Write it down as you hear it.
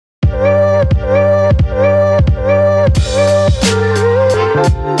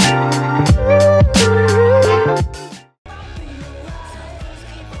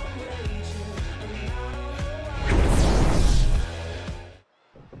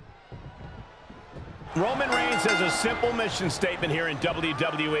Roman Reigns has a simple mission statement here in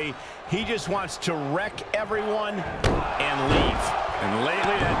WWE. He just wants to wreck everyone and leave. And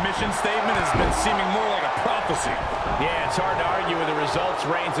lately, that mission statement has been seeming more like a prophecy. Yeah, it's hard to argue with the results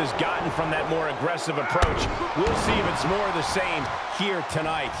Reigns has gotten from that more aggressive approach. We'll see if it's more of the same here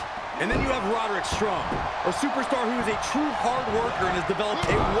tonight. And then you have Roderick Strong, a superstar who is a true hard worker and has developed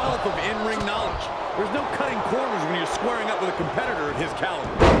a wealth of in-ring knowledge. There's no cutting corners when you're squaring up with a competitor of his caliber.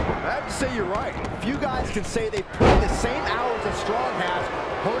 I have to say you're right. Few guys can say they put in the same hours that Strong has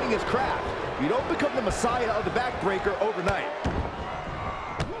honing his craft. You don't become the messiah of the backbreaker overnight.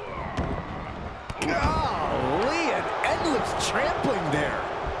 Golly, an endless trampling there.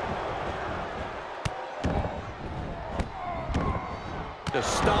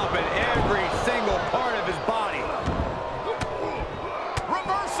 Just stomping every single part of his body.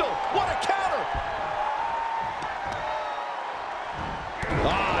 Reversal! What a counter!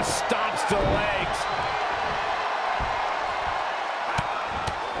 Stomps to legs.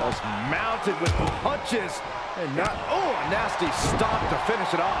 Almost mounted with punches and not, oh, a nasty stomp to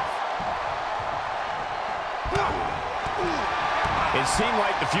finish it off. It seemed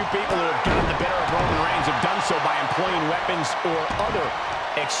like the few people who have gotten the better of Roman Reigns have done so by employing weapons or other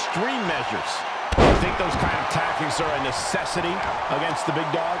extreme measures. I think those kind of tactics are a necessity against the big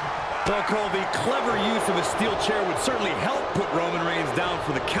dog. Well, Cole, the clever use of a steel chair would certainly help put Roman Reigns down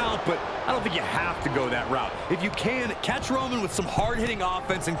for the count, but I don't think you have to go that route. If you can, catch Roman with some hard-hitting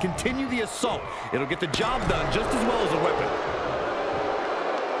offense and continue the assault. It'll get the job done just as well as a weapon.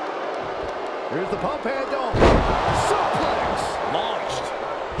 Here's the pump handle. Suplex. Launched.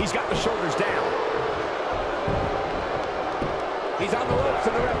 He's got the shoulders down. He's on the ropes,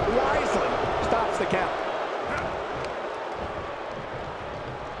 and the ref wisely stops the count.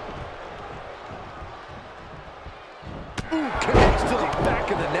 Ooh, connects to the back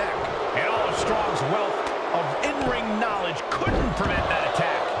of the neck. And all of Strong's wealth of in-ring knowledge couldn't prevent that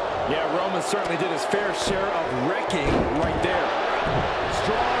attack. Yeah, Roman certainly did his fair share of wrecking right there.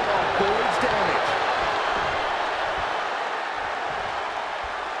 Strong avoids damage.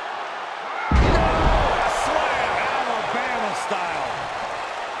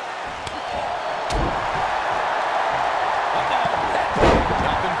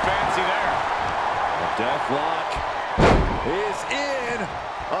 Deathlock is in.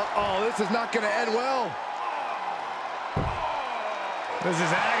 Uh-oh, this is not going to end well. This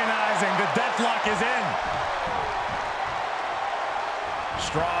is agonizing. The deathlock is in.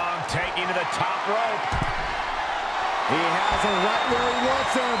 Strong taking to the top rope. He has him right where he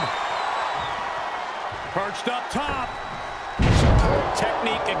wants him. Perched up top. Superb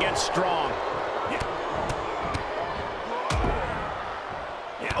technique against Strong.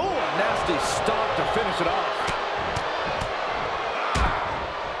 Oh, a nasty stomp to finish it off.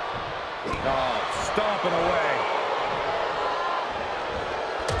 Oh, stomping away.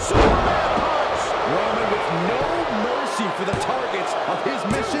 Superman punch. Roman with no mercy for the targets of his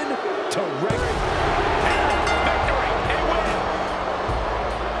mission to wreck it. Victory and win.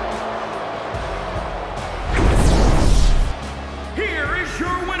 Here is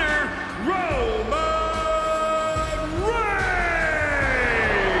your winner, Roman Reigns!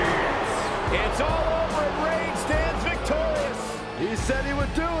 It's all over and Reigns stands victorious. He said he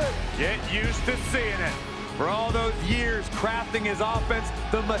would do it. Get used to seeing it. For all those years crafting his offense,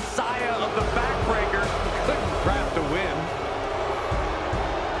 the messiah of the backbreaker couldn't craft a win.